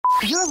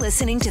You're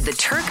listening to the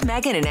Turk,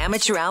 Megan, and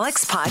Amateur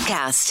Alex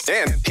podcast.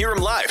 And hear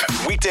them live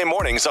weekday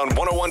mornings on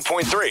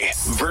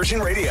 101.3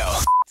 Virgin Radio.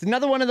 It's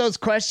another one of those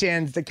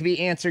questions that can be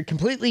answered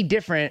completely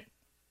different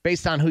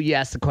based on who you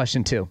ask the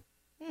question to.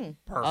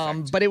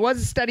 Perfect. But it was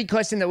a study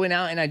question that went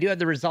out, and I do have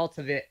the results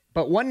of it.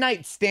 But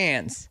one-night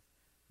stands.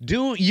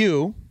 Do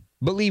you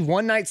believe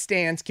one-night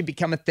stands can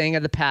become a thing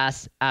of the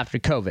past after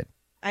COVID?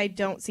 I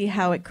don't see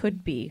how it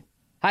could be.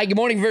 Hi, good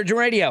morning, Virgin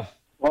Radio.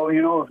 Well,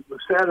 the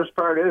saddest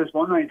part is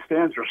one-night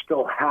stands are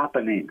still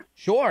happening.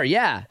 Sure,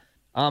 yeah.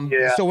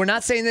 So we're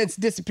not saying that it's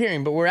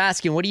disappearing, but we're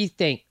asking, what do you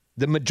think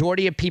the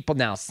majority of people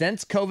now,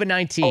 since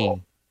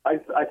COVID-19? I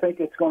think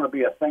it's going to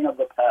be a thing of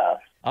the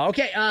past.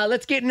 Okay,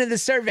 let's get into the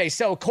survey.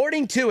 So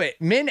according to it,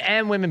 men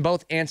and women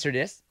both answered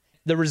this.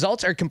 The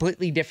results are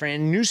completely different.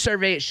 In a new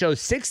survey, it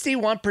shows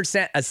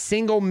 61% of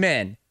single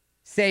men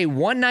say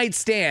one-night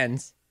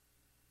stands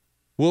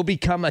will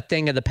become a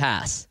thing of the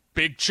past.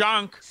 Big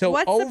chunk. So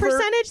What's the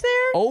percentage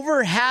there?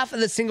 Over half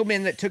of the single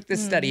men that took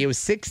this study, it was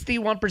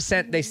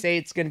 61%, they say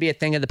it's going to be a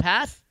thing of the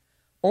past.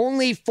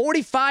 Only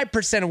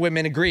 45% of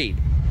women agreed.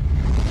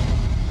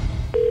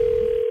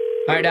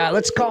 All right,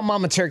 let's call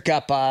Mama Turk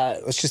up.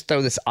 Let's just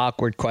throw this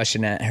awkward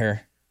question at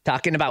her.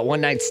 Talking about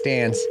one-night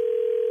stands.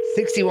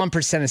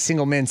 61% of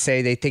single men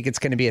say they think it's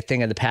going to be a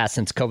thing of the past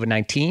since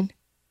COVID-19.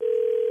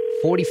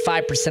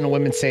 45% of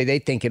women say they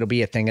think it'll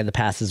be a thing of the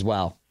past as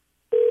well.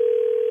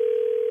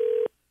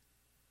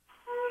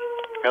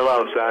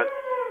 Hello, son.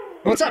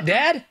 What's up,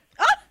 Dad?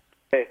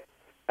 Hey,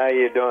 how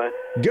you doing?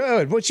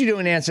 Good. What you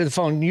doing to answer the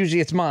phone?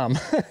 Usually it's Mom.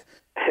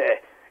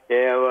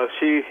 Yeah, well,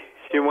 she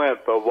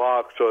went for a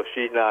walk, so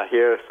she's not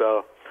here,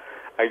 so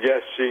I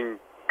guess she can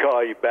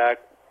call you back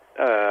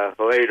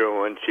later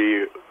when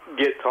she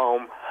gets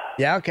home.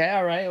 Yeah, okay,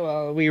 all right.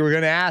 Well, we were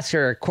going to ask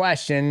her a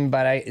question,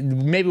 but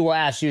maybe we'll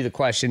ask you the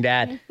question,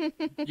 Dad.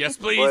 Yes,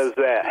 please. What is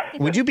that?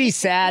 Would you be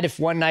sad if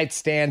one-night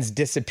stands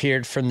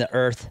disappeared from the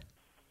earth?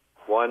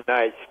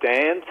 One-night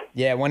stands?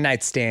 Yeah,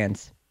 one-night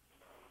stands.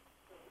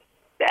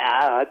 Yeah,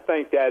 I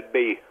think that'd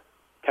be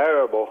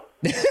terrible.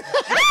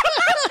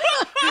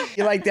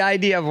 You like the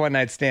idea of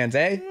one-night stands,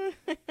 eh?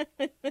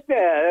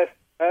 Yeah,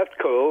 that's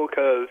cool,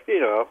 because,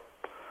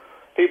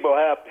 people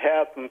have to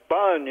have some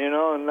fun,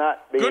 and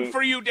not be Good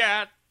for you,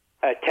 Dad.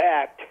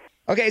 attacked.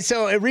 Okay,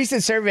 so a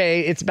recent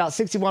survey, it's about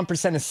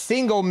 61% of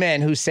single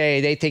men who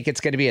say they think it's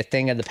going to be a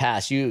thing of the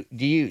past. Do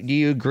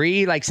you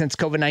agree? Like, since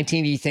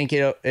COVID-19, do you think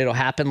it'll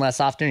happen less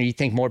often, or do you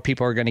think more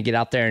people are going to get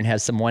out there and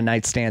have some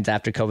one-night stands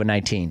after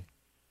COVID-19?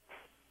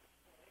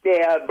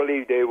 Yeah, I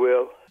believe they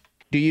will.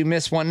 Do you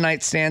miss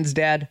one-night stands,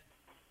 Dad?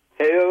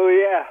 Hell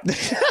yeah.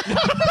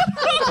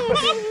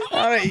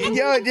 All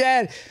right,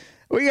 Dad,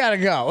 we got to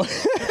go.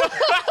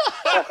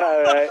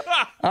 All right.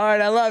 All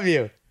right, I love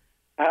you.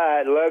 All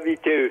right, love you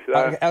too,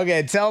 son.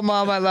 Okay, tell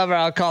Mom I love her.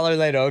 I'll call her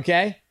later,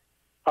 okay?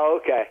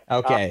 Okay.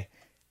 Okay.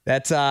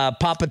 That's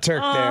Papa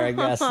Turk there, I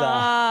guess.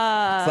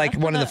 It's like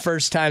one of the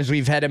first times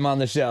we've had him on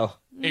the show.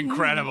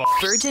 Incredible.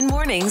 Virgin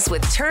Mornings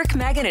with Turk,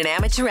 Megan, and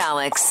Amateur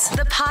Alex.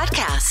 The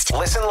podcast.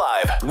 Listen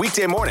live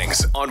weekday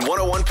mornings on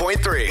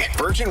 101.3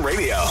 Virgin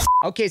Radio.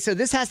 Okay, so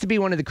this has to be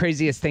one of the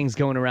craziest things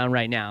going around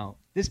right now.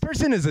 This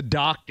person is a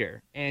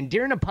doctor, and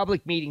during a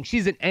public meeting,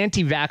 she's an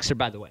anti-vaxxer,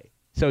 by the way,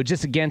 so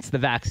just against the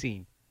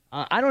vaccine.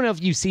 I don't know if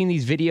you've seen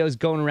these videos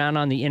going around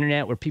on the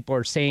internet where people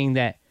are saying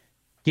that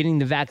getting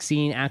the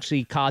vaccine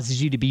actually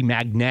causes you to be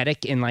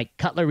magnetic and, like,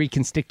 cutlery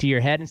can stick to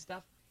your head and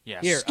stuff. Yeah,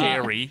 Here,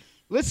 scary.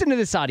 Listen to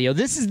this audio.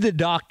 This is the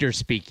doctor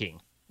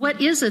speaking.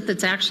 What is it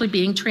that's actually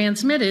being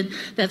transmitted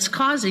that's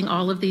causing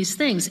all of these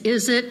things?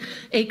 Is it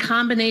a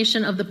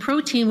combination of the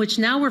protein, which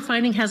now we're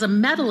finding has a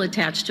metal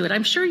attached to it?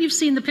 I'm sure you've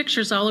seen the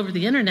pictures all over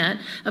the internet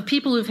of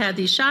people who've had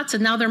these shots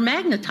and now they're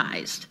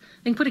magnetized.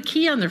 They can put a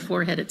key on their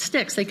forehead, it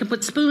sticks. They can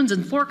put spoons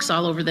and forks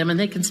all over them and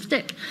they can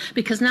stick.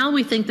 Because now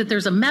we think that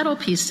there's a metal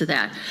piece to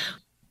that.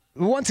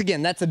 Once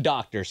again, that's a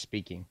doctor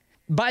speaking.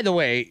 By the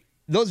way,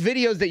 those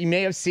videos that you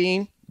may have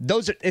seen,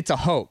 it's a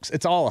hoax.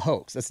 It's all a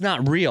hoax. It's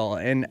not real.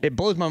 And it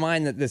blows my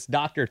mind that this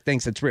doctor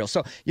thinks it's real.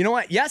 So, you know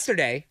what?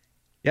 Yesterday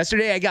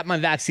I got my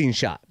vaccine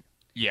shot.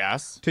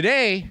 Yes.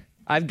 Today,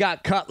 I've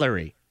got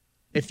cutlery.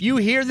 If you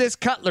hear this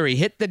cutlery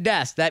hit the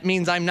desk, that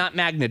means I'm not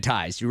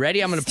magnetized. You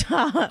ready? I'm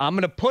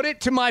gonna put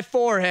it to my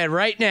forehead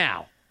right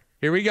now.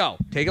 Here we go.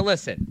 Take a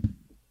listen.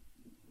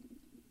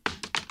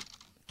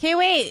 Okay,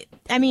 wait.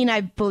 I mean,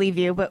 I believe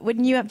you, but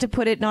wouldn't you have to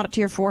put it not to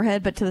your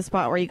forehead, but to the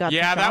spot where you got the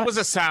Yeah, shot? that was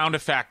a sound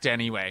effect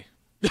anyway.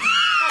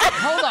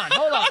 Hold on.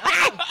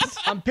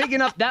 I'm picking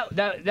up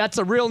that's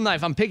a real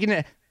knife. I'm picking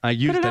it. I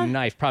used a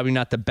knife. Probably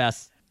not the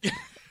best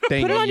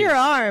thing. Put it on your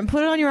arm.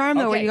 Put it on your arm,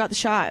 though, where Okay. you got the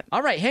shot.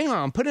 All right, hang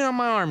on. Put it on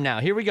my arm now.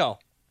 Here we go.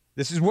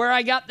 This is where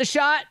I got the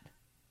shot.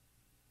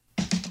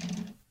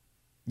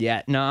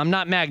 Yeah, no, I'm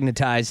not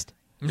magnetized.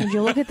 Would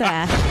you look at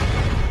that?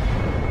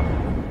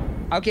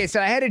 Okay, so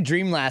I had a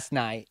dream last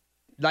night.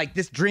 Like,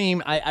 this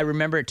dream, I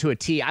remember it to a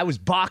T. I was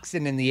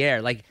boxing in the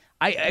air. Like,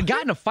 I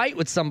got in a fight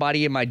with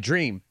somebody in my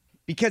dream.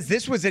 because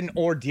this was an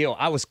ordeal.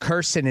 I was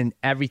cursing and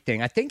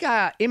everything. I think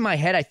in my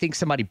head, I think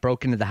somebody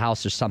broke into the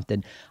house or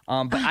something.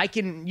 But I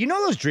can, you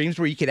know those dreams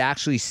where you could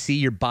actually see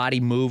your body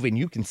move and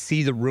you can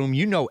see the room.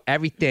 You know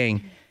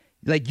everything.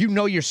 Like, you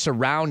know your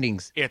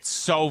surroundings. It's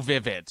so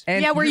vivid.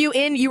 And yeah,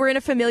 you were in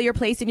a familiar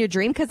place in your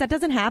dream? Because that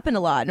doesn't happen a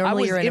lot. I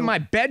Normally was you're in my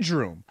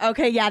bedroom.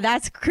 Okay, yeah,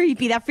 that's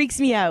creepy. That freaks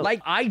me out.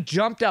 Like, I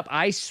jumped up.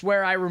 I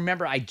swear I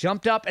remember I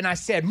jumped up and I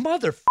said,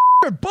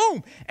 motherfucker,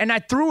 boom. And I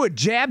threw a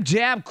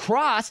jab,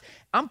 cross.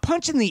 I'm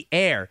punching the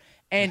air.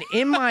 And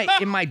in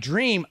my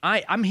dream,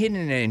 I'm hitting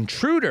an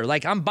intruder.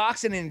 Like, I'm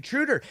boxing an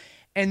intruder.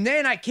 And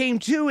then I came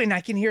to, and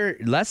I can hear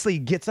Leslie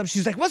gets up.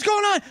 She's like, what's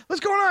going on?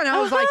 What's going on?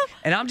 I was like,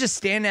 and I'm just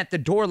standing at the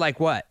door like,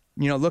 what?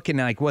 You know, looking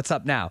like, what's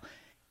up now?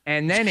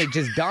 And then it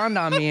just dawned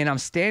on me, and I'm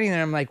standing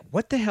there. I'm like,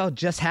 what the hell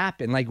just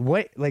happened?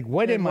 What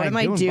am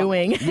I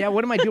doing? Yeah,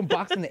 what am I doing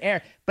boxing the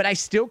air? But I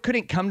still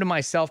couldn't come to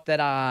myself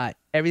that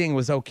everything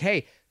was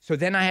okay. So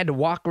then I had to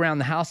walk around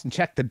the house and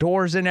check the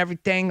doors and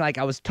everything. Like,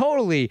 I was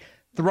totally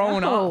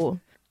thrown off.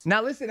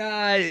 Now, listen,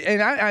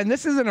 and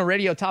this isn't a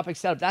radio topic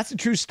setup. That's a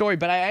true story,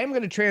 but I am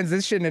going to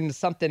transition into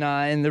something.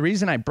 And the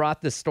reason I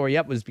brought this story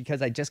up was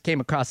because I just came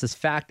across this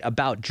fact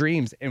about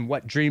dreams and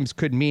what dreams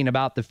could mean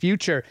about the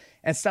future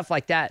and stuff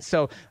like that.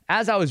 So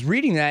as I was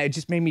reading that, it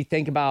just made me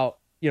think about,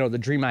 the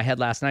dream I had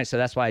last night. So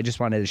that's why I just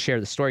wanted to share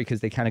the story,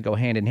 because they kind of go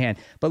hand in hand.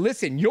 But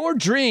listen, your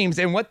dreams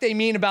and what they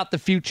mean about the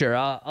future.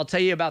 I'll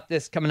tell you about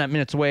this coming up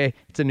minutes away.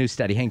 It's a new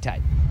study. Hang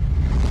tight.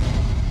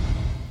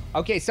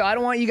 Okay, so I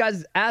don't want you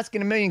guys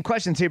asking a million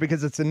questions here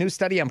because it's a new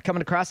study I'm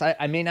coming across.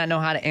 I may not know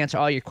how to answer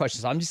all your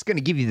questions. So I'm just going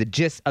to give you the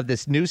gist of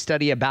this new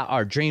study about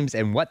our dreams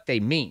and what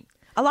they mean.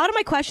 A lot of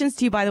my questions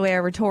to you, by the way,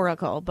 are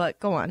rhetorical, but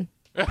go on.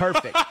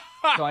 Perfect.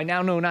 So I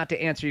now know not to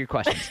answer your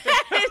questions.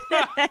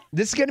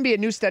 This is going to be a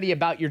new study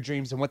about your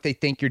dreams and what they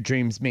think your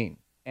dreams mean.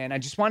 And I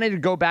just wanted to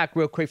go back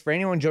real quick. For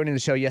anyone joining the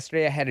show,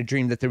 yesterday I had a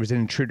dream that there was an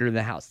intruder in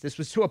the house. This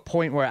was to a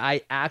point where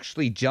I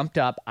actually jumped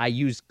up. I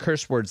used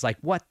curse words like,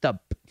 what the,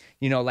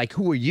 like,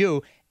 who are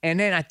you? And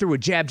then I threw a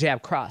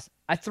jab, cross.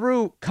 I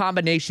threw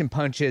combination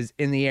punches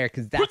in the air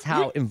because that's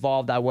how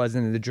involved I was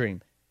in the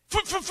dream.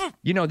 This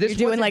You're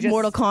doing like just,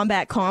 Mortal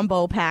Kombat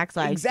combo packs.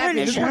 Like,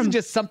 exactly. This wasn't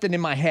just something in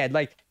my head.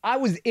 Like, I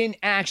was in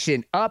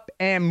action, up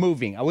and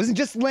moving. I wasn't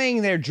just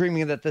laying there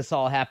dreaming that this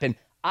all happened.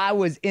 I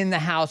was in the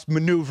house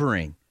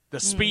maneuvering. The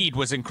speed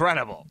was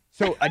incredible.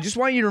 So I just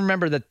want you to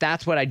remember that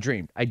that's what I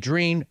dreamed. I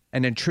dreamed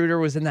an intruder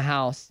was in the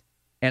house,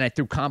 and I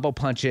threw combo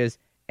punches,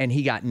 and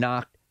he got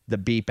knocked the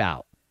beep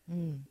out.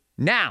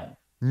 Now,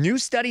 new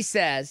study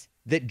says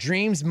that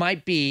dreams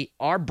might be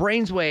our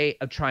brain's way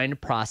of trying to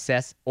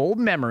process old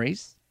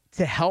memories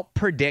to help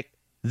predict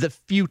the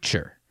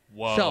future.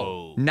 Whoa.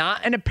 So,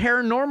 not in a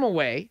paranormal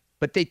way,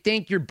 but they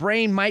think your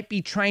brain might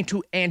be trying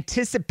to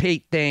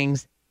anticipate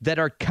things that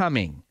are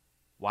coming.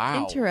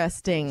 Wow.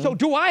 Interesting. So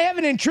do I have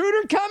an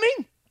intruder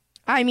coming?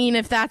 I mean,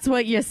 if that's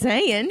what you're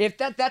saying. If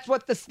that's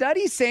what the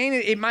study's saying,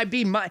 it might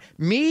be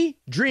me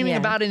dreaming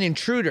about an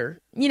intruder.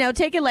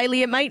 Take it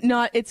lightly.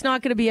 It's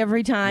not going to be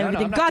every time.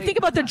 No, God, think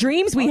about the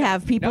dreams we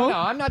have, people. No,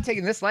 I'm not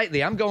taking this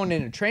lightly. I'm going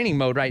into training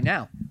mode right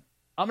now.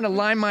 I'm going to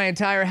line my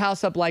entire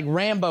house up like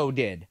Rambo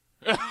did.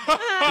 There's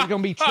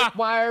going to be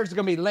tripwires. There's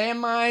going to be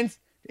landmines.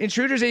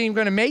 Intruders ain't even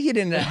going to make it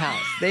into the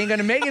house. They ain't going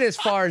to make it as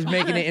far as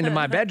making it into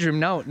my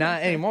bedroom. No,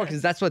 not anymore,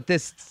 because that's what the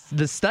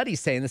study's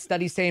saying. The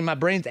study's saying my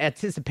brain's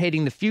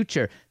anticipating the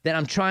future, that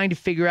I'm trying to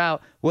figure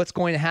out what's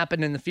going to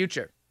happen in the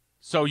future.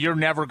 So you're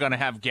never going to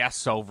have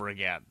guests over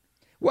again.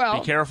 Well,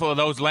 be careful of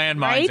those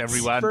landmines, right?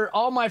 everyone. For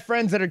all my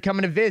friends that are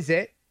coming to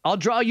visit, I'll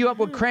draw you up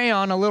with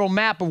crayon a little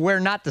map of where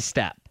not to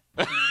step.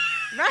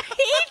 Right?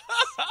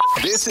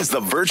 This is the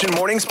Virgin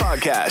Mornings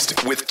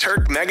Podcast with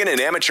Turk, Megan, and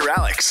Amateur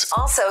Alex.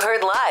 Also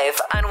heard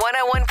live on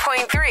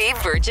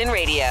 101.3 Virgin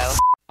Radio.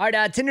 All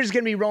right, Tinder's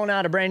going to be rolling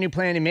out a brand new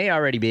plan. It may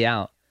already be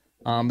out,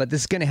 but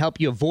this is going to help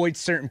you avoid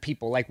certain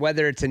people, like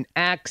whether it's an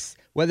ex,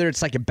 whether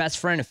it's like a best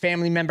friend, a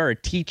family member, a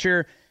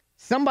teacher,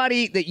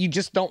 somebody that you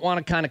just don't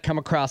want to kind of come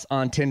across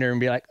on Tinder and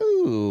be like,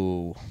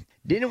 ooh,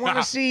 didn't want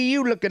to see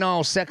you looking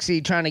all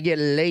sexy trying to get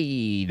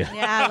laid.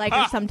 Yeah, like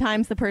or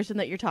sometimes the person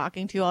that you're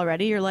talking to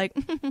already, you're like...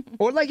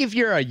 Or like if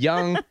you're a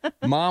young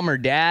mom or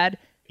dad,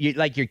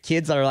 like your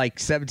kids are like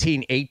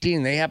 17, 18,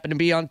 and they happen to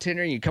be on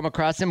Tinder and you come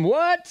across them,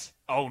 what?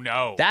 Oh,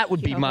 no. That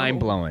would be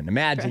mind-blowing.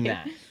 Imagine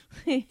that.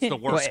 It's the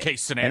worst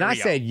case scenario. And I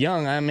said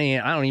young, I mean,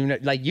 I don't even know.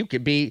 Like you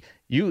could be,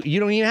 you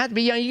don't even have to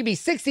be young. You could be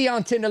 60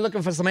 on Tinder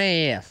looking for some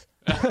ass.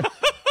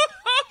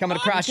 Coming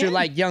across you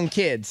like young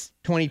kids,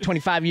 20,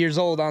 25 years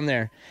old on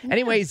there.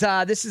 Anyways,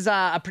 this is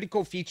a pretty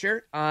cool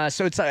feature.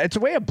 So it's a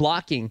way of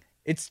blocking.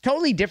 It's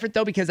totally different,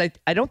 though, because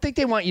I don't think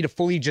they want you to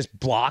fully just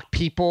block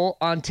people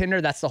on Tinder.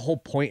 That's the whole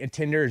point of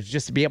Tinder, is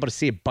just to be able to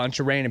see a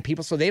bunch of random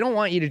people. So they don't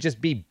want you to just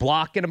be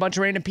blocking a bunch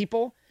of random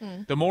people.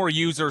 The more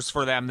users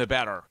for them, the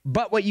better.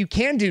 But what you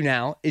can do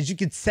now is you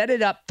can set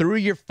it up through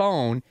your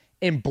phone,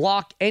 and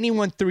block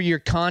anyone through your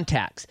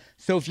contacts.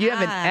 So if you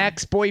have an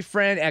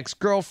ex-boyfriend,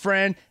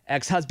 ex-girlfriend,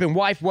 ex-husband,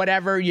 wife,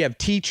 whatever, you have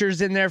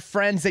teachers in there,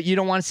 friends that you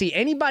don't want to see,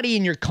 anybody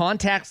in your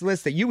contacts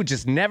list that you would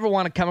just never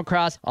want to come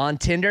across on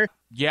Tinder.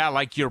 Yeah,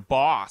 like your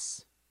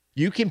boss.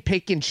 You can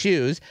pick and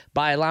choose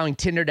by allowing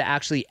Tinder to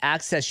actually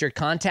access your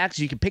contacts.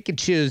 You can pick and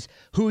choose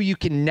who you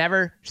can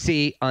never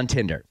see on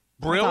Tinder.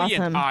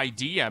 Brilliant awesome.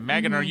 idea.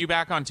 Megan, are you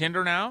back on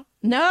Tinder now?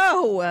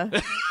 No.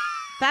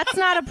 That's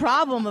not a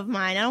problem of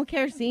mine. I don't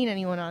care seeing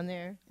anyone on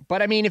there.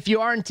 But I mean, if you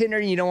are on Tinder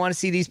and you don't want to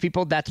see these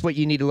people, that's what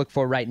you need to look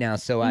for right now.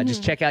 So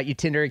just check out your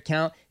Tinder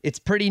account. It's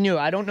pretty new.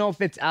 I don't know if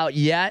it's out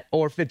yet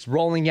or if it's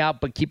rolling out,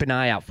 but keep an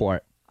eye out for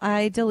it.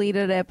 I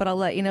deleted it, but I'll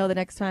let you know the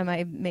next time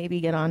I maybe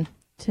get on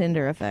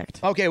Tinder effect.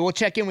 Okay, we'll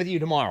check in with you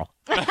tomorrow.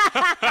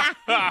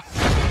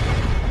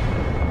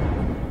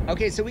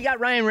 Okay, so we got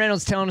Ryan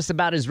Reynolds telling us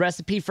about his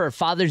recipe for a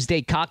Father's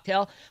Day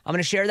cocktail. I'm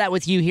going to share that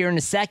with you here in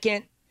a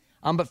second.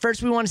 But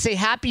first, we want to say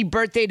happy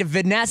birthday to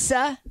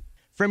Vanessa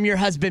from your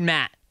husband,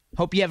 Matt.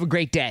 Hope you have a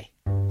great day.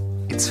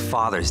 It's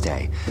Father's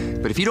Day,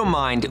 but if you don't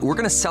mind, we're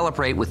going to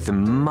celebrate with the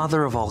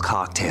mother of all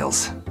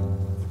cocktails,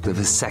 the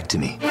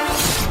vasectomy.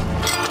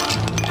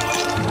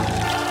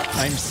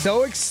 I'm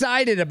so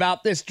excited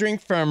about this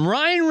drink from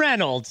Ryan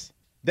Reynolds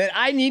that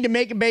I need to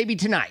make a baby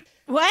tonight.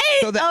 Wait!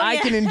 So that I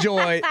can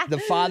enjoy the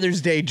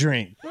Father's Day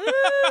drink.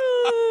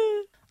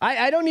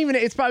 I don't even,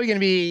 it's probably going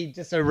to be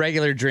just a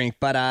regular drink.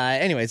 But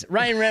anyways,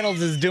 Ryan Reynolds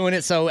is doing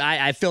it. So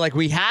I feel like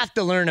we have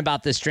to learn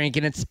about this drink.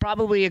 And it's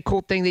probably a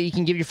cool thing that you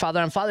can give your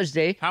father on Father's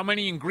Day. How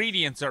many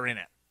ingredients are in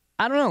it?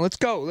 I don't know. Let's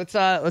go.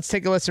 Let's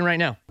take a listen right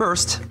now.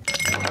 First,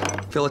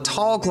 fill a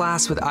tall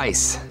glass with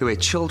ice, the way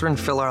children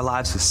fill our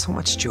lives with so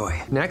much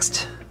joy.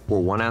 Next, pour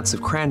 1 ounce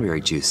of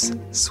cranberry juice,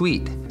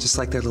 sweet, just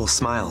like their little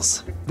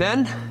smiles.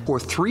 Then, pour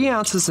 3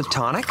 ounces of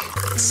tonic,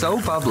 so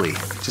bubbly,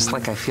 just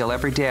like I feel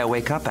every day I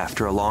wake up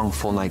after a long,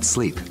 full night's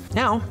sleep.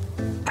 Now,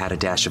 add a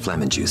dash of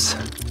lemon juice.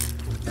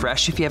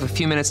 Fresh if you have a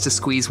few minutes to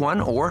squeeze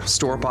one, or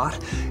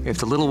store-bought if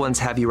the little ones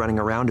have you running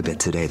around a bit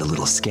today, the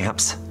little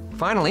scamps.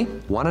 Finally,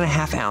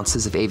 1.5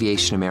 ounces of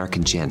Aviation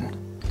American gin.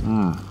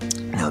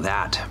 Now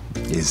that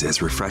is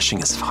as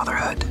refreshing as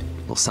fatherhood.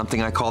 Well,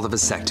 something I call the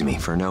vasectomy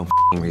for no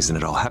reason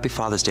at all. Happy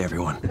Father's Day,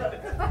 everyone.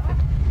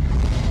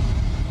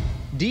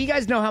 Do you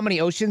guys know how many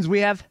oceans we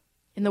have?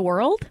 In the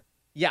world?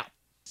 Yeah.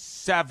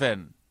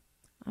 7.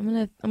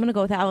 I'm gonna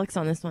go with Alex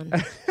on this one.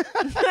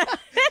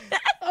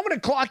 I'm going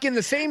to clock in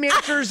the same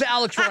answer as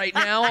Alex right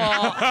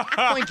now.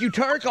 Thank you,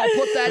 Turk. I'll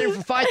put that in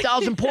for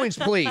 5,000 points,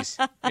 please.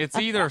 It's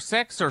either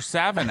 6 or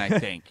 7, I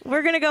think.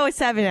 We're gonna go with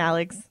 7,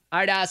 Alex.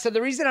 All right, so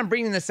the reason I'm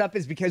bringing this up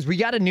is because we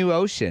got a new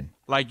ocean.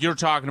 Like you're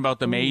talking about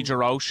the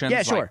major oceans,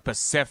 Yeah, sure. like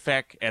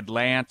Pacific,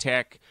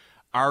 Atlantic,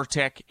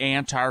 Arctic,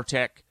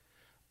 Antarctic.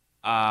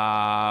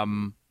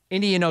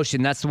 Indian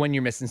Ocean, that's the one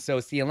you're missing. So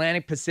it's the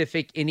Atlantic,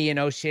 Pacific, Indian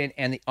Ocean,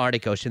 and the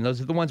Arctic Ocean. Those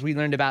are the ones we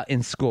learned about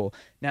in school.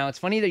 Now, it's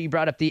funny that you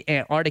brought up the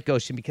Antarctic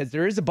Ocean because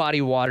there is a body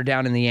of water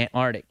down in the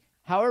Antarctic.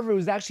 However, it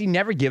was actually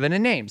never given a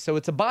name. So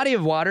it's a body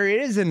of water.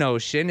 It is an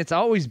ocean. It's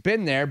always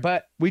been there,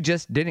 but we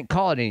just didn't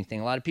call it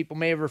anything. A lot of people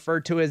may have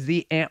referred to it as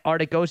the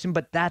Antarctic Ocean,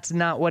 but that's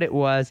not what it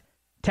was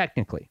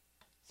technically.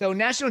 So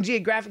National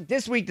Geographic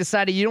this week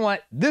decided, you know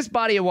what? This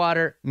body of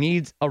water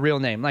needs a real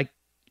name. Like,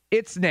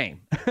 its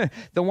name,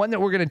 the one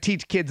that we're going to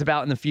teach kids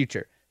about in the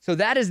future. So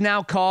that is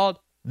now called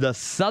the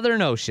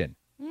Southern Ocean.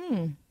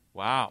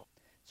 Wow.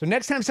 So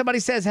next time somebody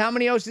says, how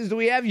many oceans do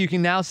we have? You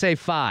can now say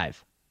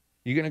 5.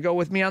 You going to go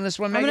with me on this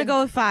one, Megan? I'm gonna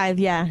go with 5.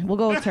 Yeah, we'll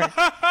go with Turk.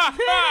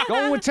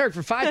 Going with Turk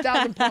for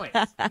 5,000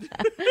 points.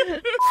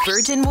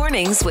 Virgin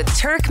Mornings with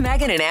Turk,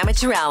 Megan, and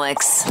Amateur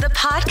Alex. The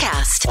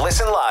podcast.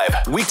 Listen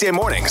live weekday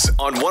mornings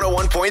on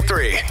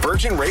 101.3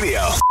 Virgin Radio.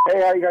 Hey,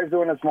 how you guys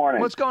doing this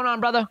morning? What's going on,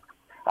 brother?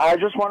 I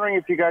was just wondering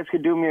if you guys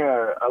could do me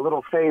a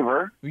little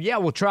favor. Yeah,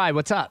 we'll try.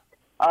 What's up?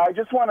 I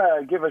just want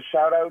to give a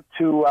shout out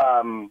to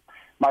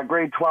my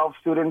grade 12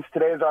 students.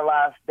 Today is our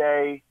last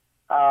day.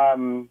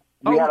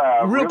 We had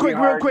a real quick.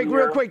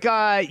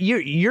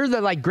 You're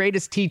the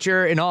greatest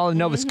teteacher in all of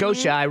Nova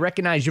Scotia. I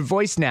recognize your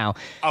voice now.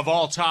 Of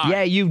all time.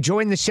 Yeah, you've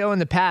joined the show in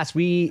the past.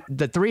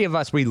 The 3 of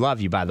us, we love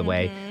you, by the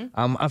way.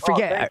 I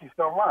forget. Thank you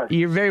so much.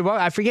 You're very well.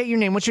 I forget your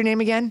name. What's your name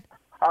again?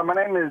 My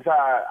name is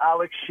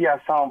Alex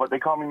Chiasson, but they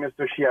call me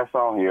Mr.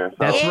 Chiasson here. So.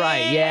 That's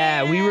right.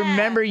 Yeah, we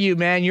remember you,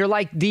 man. You're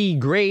like the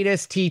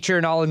greatest teacher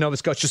in all of Nova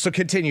Scotia. So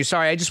continue.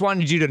 Sorry, I just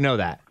wanted you to know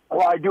that.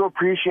 Well, I do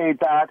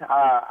appreciate that.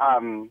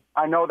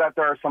 I know that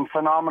there are some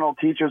phenomenal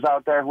teachers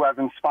out there who have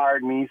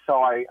inspired me,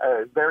 so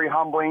very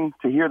humbling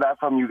to hear that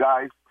from you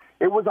guys.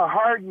 It was a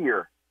hard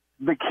year.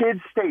 The kids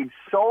stayed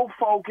so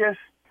focused.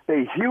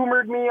 They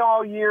humored me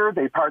all year.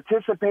 They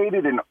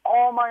participated in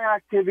all my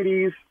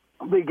activities.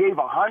 They gave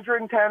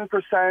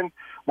 110%.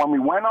 When we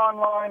went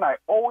online, I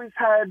always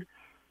had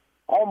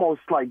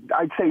almost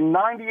I'd say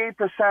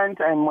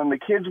 98%. And when the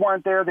kids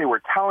weren't there, they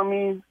were telling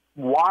me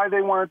why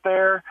they weren't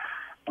there.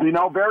 You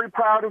know, very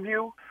proud of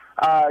you.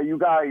 You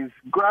guys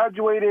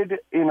graduated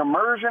in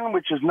immersion,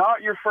 which is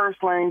not your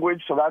first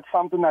language, so that's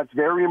something that's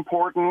very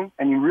important,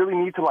 and you really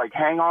need to,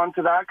 hang on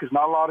to that because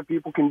not a lot of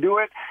people can do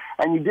it,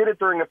 and you did it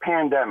during a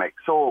pandemic.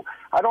 So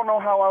I don't know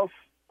how else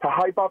to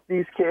hype up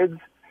these kids,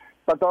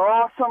 but they're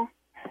awesome,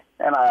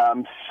 and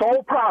I'm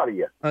so proud of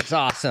you. That's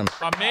awesome.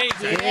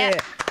 Amazing. Yeah.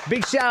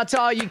 Big shout out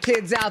to all you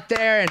kids out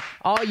there and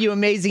all you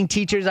amazing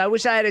teachers. I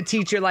wish I had a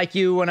teacher like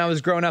you when I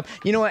was growing up.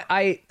 You know what?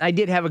 I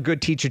did have a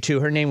good teacher, too.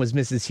 Her name was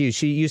Mrs. Hughes.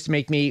 She used to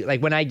make me,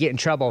 when I get in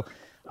trouble,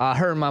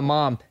 her and my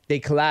mom, they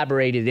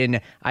collaborated,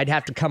 and I'd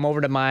have to come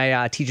over to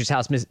my teacher's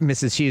house,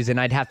 Mrs. Hughes, and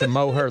I'd have to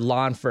mow her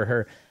lawn for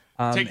her.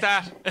 Take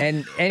that.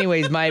 And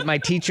anyways, my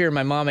teacher and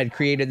my mom had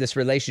created this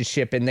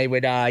relationship, and they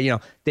would,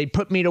 they'd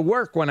put me to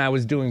work when I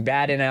was doing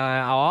bad. And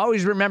I'll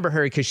always remember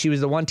her because she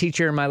was the one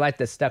teacher in my life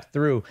that stuck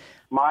through.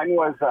 Mine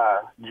was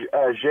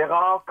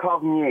Gérard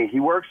Cormier. He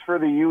works for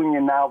the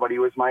union now, but he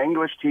was my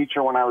English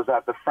teacher when I was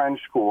at the French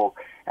school.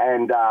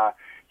 And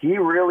he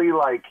really,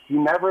 he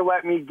never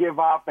let me give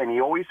up, and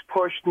he always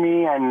pushed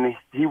me. And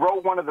he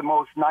wrote one of the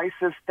most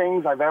nicest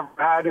things I've ever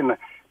had in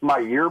my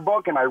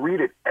yearbook, and I read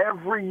it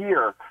every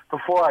year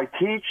before I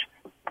teach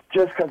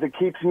just because it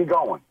keeps me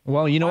going.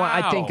 Well, you know what?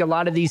 I think a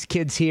lot of these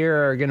kids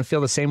here are going to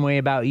feel the same way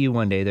about you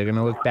one day. They're going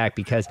to look back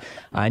because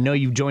I know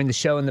you've joined the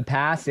show in the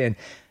past, and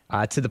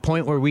to the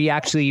point where we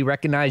actually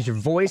recognize your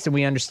voice and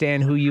we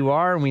understand who you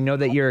are, and we know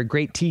that you're a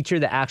great teacher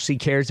that actually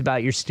cares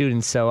about your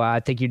students. So I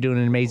think you're doing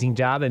an amazing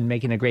job and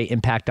making a great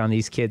impact on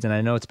these kids, and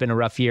I know it's been a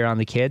rough year on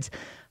the kids,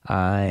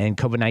 and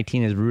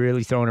COVID-19 has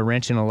really thrown a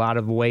wrench in a lot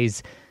of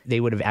ways they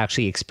would have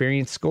actually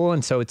experienced school,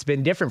 and so it's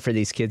been different for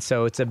these kids.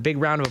 So it's a big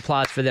round of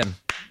applause for them.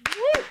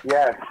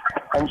 Yes,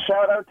 and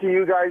shout out to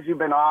you guys. You've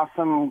been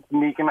awesome,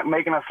 making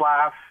us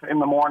laugh in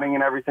the morning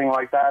and everything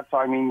like that. So,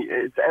 I mean,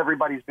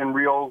 everybody's been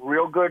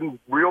real good and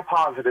real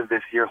positive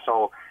this year.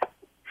 So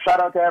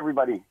shout out to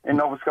everybody in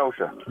Nova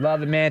Scotia.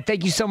 Love it, man.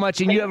 Thank you so much,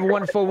 and you have a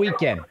wonderful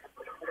weekend.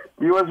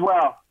 You as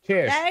well.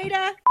 Cheers.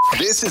 Later.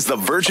 This is the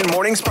Virgin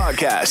Mornings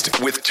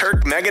Podcast with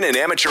Turk, Megan, and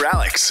Amateur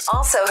Alex.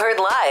 Also heard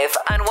live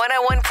on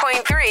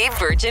 101.3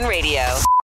 Virgin Radio.